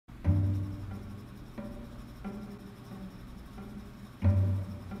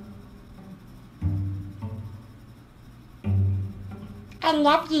I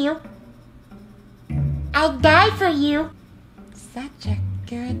love you. I'd die for you. Such a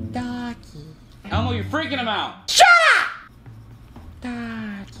good doggy. Elmo, you're freaking him out. Shut up!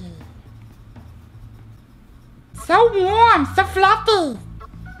 Doggy. So warm, so fluffy.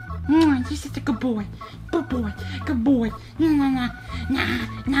 You're such a good boy. Good boy. Good boy. Nah.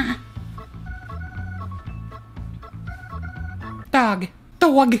 Dog.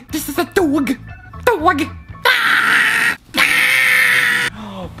 This is a dog.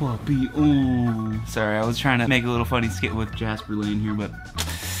 Oh, puppy. Oh. Sorry, I was trying to make a little funny skit with Jasper Lane here, but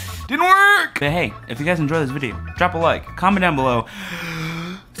didn't work. But hey, if you guys enjoyed this video, drop a like, comment down below,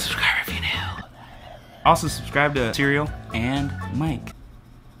 subscribe if you're new. Also subscribe to Cereal and Mike.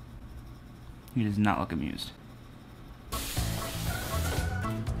 He does not look amused.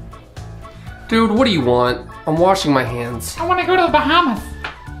 Dude, what do you want? I'm washing my hands. I want to go to the Bahamas.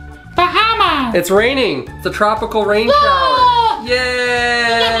 Bahamas! It's raining. It's a tropical rain shower.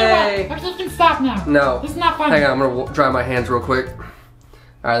 Yay! Okay, you can stop now. No. It's not funny. Hang on, I'm gonna dry my hands real quick. All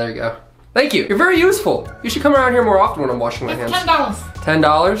right, there you go. Thank you. You're very useful. You should come around here more often when I'm washing my hands. $10. $10?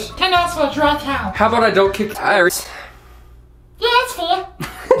 $10 for a dry towel. How about I don't kick tires? Yeah, that's fair.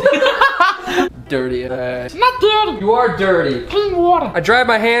 Dirty. It's not dirty. You are dirty. Clean water. I dried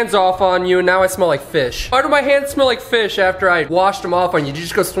my hands off on you and now I smell like fish. Why do my hands smell like fish after I washed them off on you? Did you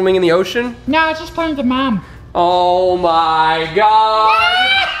just go swimming in the ocean? No, I was just playing with mom. Oh my god.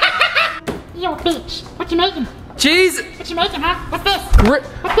 You bitch. What you making? Jeez. What you making, huh? What's this?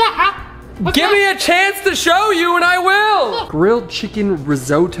 What's that, huh? What's Give that? me a chance to show you and I will. Grilled chicken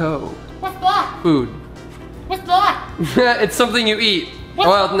risotto. What's that? Food. What's that? It's something you eat. What?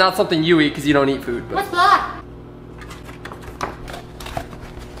 Well, not something you eat because you don't eat food. But. What's that?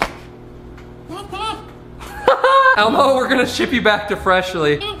 Elmo, we're gonna ship you back to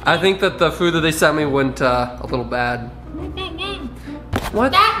Freshly. I think that the food that they sent me went a little bad.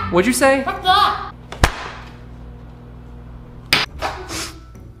 What? What'd you say? What's that?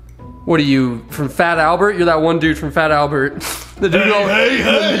 What are you, from Fat Albert? You're that one dude from Fat Albert. The dude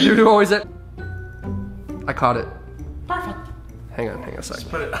the dude who always I caught it. Perfect. Hang on a second.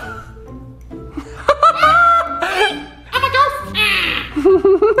 Put it. I'm a ghost.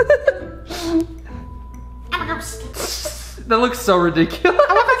 I'm a ghost. That looks so ridiculous.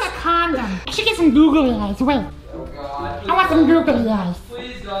 I look like a condom. I should get some googly eyes. Wait. Oh god. I want some googly eyes.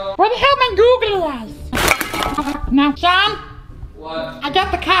 Please don't. Where the hell are my googly eyes? Now, John, What? I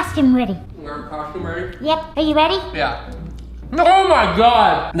got the costume ready. We're costume ready? Yep. Are you ready? Yeah. Oh my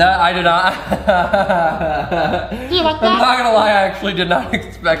god! No, I did not. Do you like I'm that? not gonna lie, I actually did not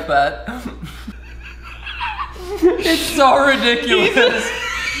expect that. It's so ridiculous.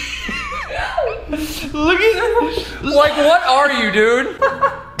 Look at Like, what are you, dude?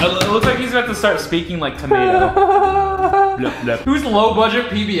 It looks like he's about to start speaking like tomato. Blip, blip. Whose low budget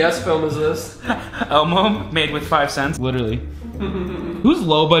PBS film is this? Elmo made with 5 cents, literally. Whose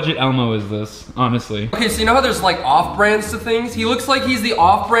low budget Elmo is this, honestly? Okay, so you know how there's like off-brands to things? He looks like he's the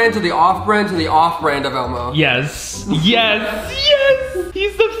off-brand to the off-brand to the off-brand of Elmo. Yes. Yes.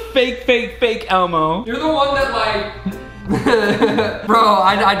 He's the fake Elmo. You're the one that like... Bro,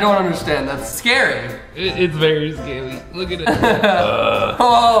 I don't understand. That's scary. It's very scary. Look at it.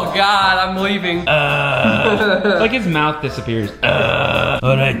 Oh god, I'm leaving. Like his mouth disappears.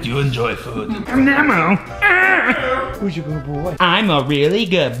 Alright, you enjoy food. I'm Elmo. Who's your good boy? I'm a really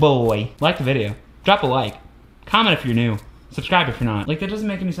good boy. Like the video. Drop a like. Comment if you're new. Subscribe if you're not. Like, that doesn't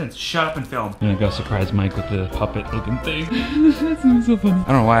make any sense. Shut up and film. I'm gonna go surprise Mike with the puppet looking thing. That's so funny. I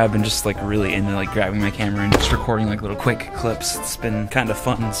don't know why I've been just like really into like grabbing my camera and just recording like little quick clips. It's been kind of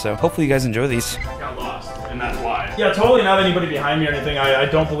fun, so hopefully you guys enjoy these. Got lost, and that's why. Yeah, totally not anybody behind me or anything. I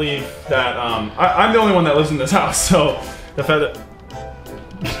don't believe that, I'm the only one that lives in this house, so the fact that...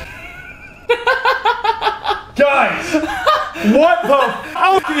 Guys! What the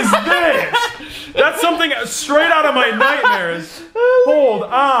fuck is this? That's something straight out of my nightmares. Hold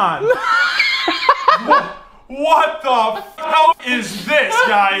on. What the fuck is this,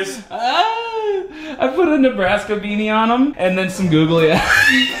 guys? I put a Nebraska beanie on him and then some googly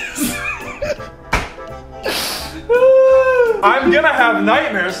eyes. I'm gonna have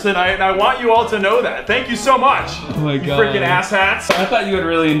nightmares tonight, and I want you all to know that. Thank you so much. Oh my god. You freaking asshats. I thought you would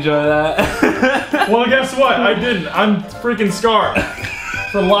really enjoy that. Well, guess what? I didn't. I'm freaking scarred.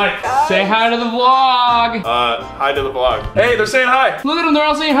 For life. Say hi to the vlog. Hi to the vlog. Hey, they're saying hi. Look at them, they're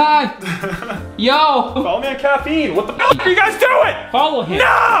all saying hi. Yo. Follow me on caffeine. What the fuck are you guys doing? Follow him.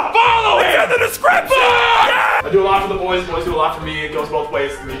 No! Follow me in the description! Yeah! I do a lot for the boys do a lot for me. It goes both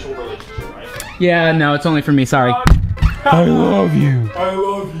ways. It's a mutual relationship, right? Yeah, no, it's only for me, sorry. I love you. I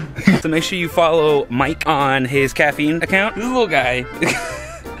love you. So make sure you follow Mike on his caffeine account. This little guy.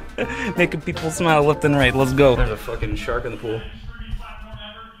 Making people smile left and right. Let's go. There's a fucking shark in the pool.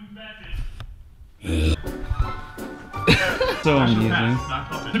 So amusing.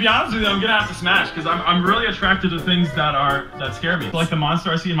 To be honest with you, I'm gonna have to smash because I'm really attracted to things that scare me. Like the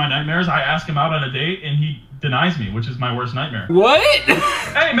monster I see in my nightmares, I ask him out on a date and he denies me, which is my worst nightmare. What?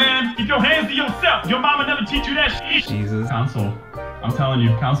 Hey man, keep your hands to yourself. Your mama never teach you that shit. Jesus. Counsel. I'm telling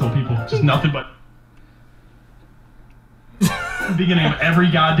you, counsel people. Just nothing but beginning of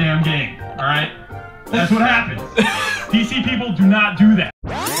every goddamn game. Alright? That's what happens. PC people do not do that.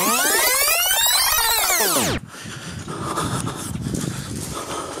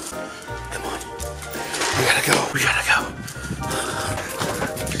 Come on. We gotta go. We gotta go.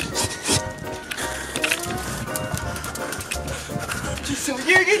 Just so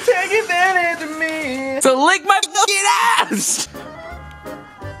you can take advantage of me. So lick my fucking ass!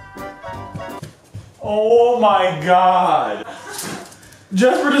 Oh my god.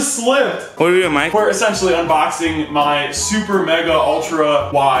 Jesper just slipped. What are you doing, Mike? We're essentially unboxing my super mega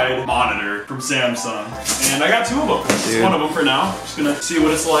ultra wide monitor from Samsung. And I got two of them. This is one of them for now. Just gonna see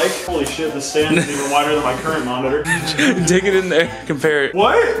what it's like. Holy shit, this stand is even wider than my current monitor. Take it in there, compare it.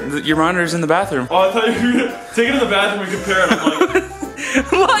 What? Your monitor's in the bathroom. Oh, I thought you were gonna take it in the bathroom and compare it. I'm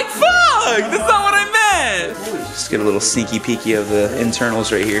like, Like, fuck! That's not what I meant! Just get a little sneaky peeky of the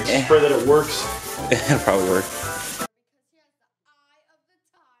internals right here. pray that it works. It'll probably work.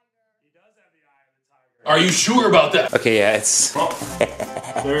 Are you sure about that? Okay, yeah, it's... Well,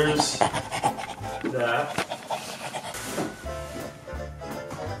 there's that.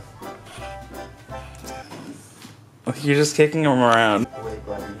 You're just kicking him around.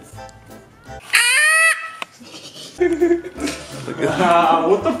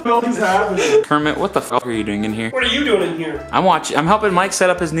 What the fuck is happening? Kermit, what the fuck are you doing in here? What are you doing in here? I'm helping Mike set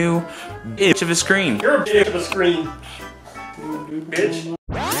up his new bitch of a screen. You're a bitch of a screen. Bitch.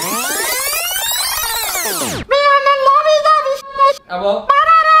 Elmo?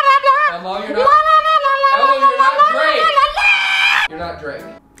 Elmo, you're not. Elmo, you're not Drake. You're not Drake.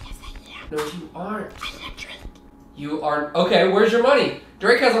 Yes, I am. No, you aren't. I am Drake. You aren't. Okay, where's your money?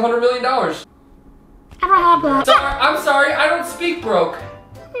 Drake has $100 million. I'm sorry, I don't speak broke.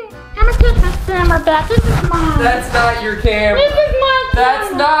 I'm gonna take this camera back. This is mine. That's not your camera. This is my That's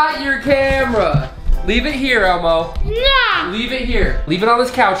camera. not your camera. Leave it here, Elmo. Yeah. Leave it here. Leave it on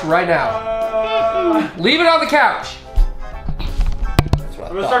this couch right now. Leave it on the couch. That's what I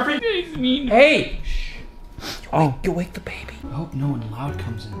I'm gonna thought. start freaking. Hey. Oh. You wake the baby. I hope no one loud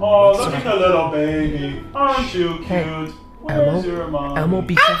comes in. Oh, look at the little baby. Aren't you cute? Where's your mom? Elmo,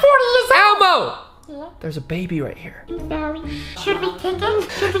 be I'm 40 years old. Elmo! Yeah. There's a baby right here. Sorry. Should we take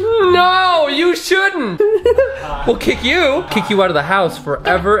it? Should we? No, you shouldn't. We'll kick you out of the house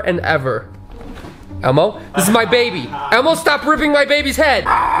forever and ever. Elmo, this is my baby. Elmo, stop ripping my baby's head.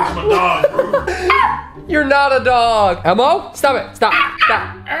 I'm a dog. You're not a dog. Elmo, stop it. Stop.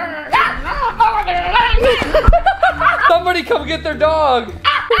 Stop. Somebody come get their dog.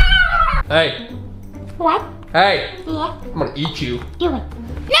 Hey. What? Hey. Yeah. I'm gonna eat you. Do it.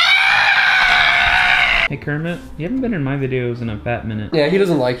 Hey Kermit, you haven't been in my videos in a fat minute. Yeah, he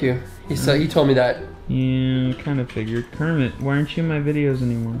doesn't like you. He told me that. Yeah, kind of figured. Kermit, why aren't you in my videos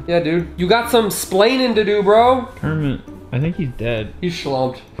anymore? Yeah, dude. You got some splaining to do, bro. Kermit, I think he's dead. He's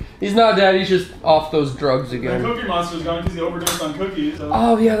schlumped. He's not dead. He's just off those drugs The again. Cookie Monster's gone because he overdosed on cookies. So.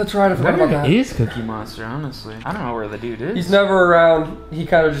 Oh, yeah, that's right. I forgot about Where that. is Cookie Monster, honestly? I don't know where the dude is. He's never around. He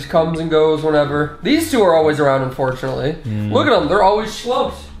kind of just comes and goes whenever. These two are always around, unfortunately. Yeah. Look at them. They're always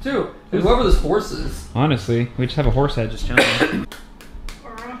schlumped, too. Whoever this horse is. Honestly, we just have a horse head just chilling.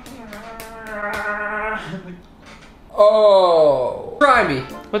 Oh. Try me.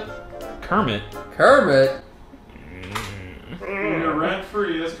 What? Kermit? Kermit? You're rent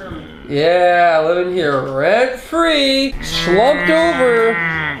free, that's Kermit. Yeah, living here rent free. Slumped over.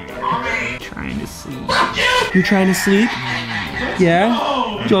 Trying to sleep. You're trying to sleep? Yeah?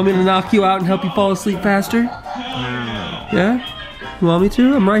 Do you want me to knock you out and help you fall asleep faster? Yeah? You want me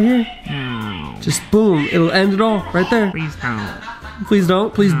to? I'm right here. No. Just boom. It'll end it all. Right there. Please don't. Please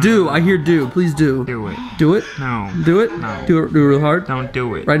don't. Please do. I hear do. Please do. Do it. Do it. No. Do it. No. Do it real hard. Don't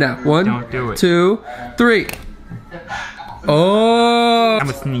do it. Right now. One. Don't do it. 2, 3. Oh. I'm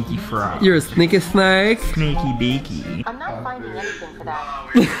a sneaky frog. You're a sneaky snake. Sneaky beaky. I'm not finding anything for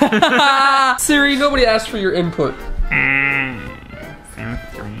that. Siri, nobody asked for your input. Can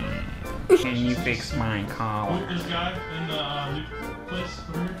you fix my collar? This guy in the new place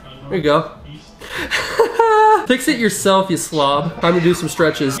over here. There you go. Fix it yourself, you slob. Time to do some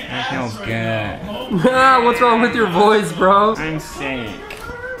stretches. That feels good. What's wrong with your voice, bro? I'm sick.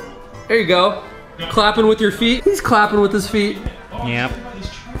 There you go. Clapping with your feet. He's clapping with his feet. Yep.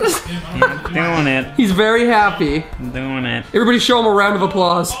 Yep, doing it. He's very happy. Doing it. Everybody show him a round of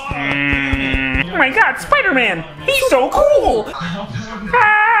applause. Oh my god, Spider-Man! He's so cool!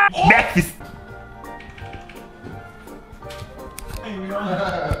 Breakfast.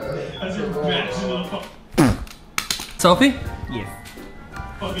 Selfie? Yes.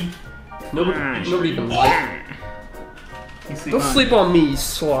 Nobody even likes. Don't sleep on me, you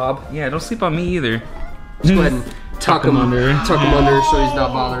slob. Yeah, don't sleep on me either. Just go ahead and tuck him under so he's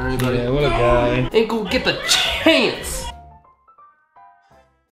not bothering anybody. Yeah, what a guy. Ain't gonna get the chance.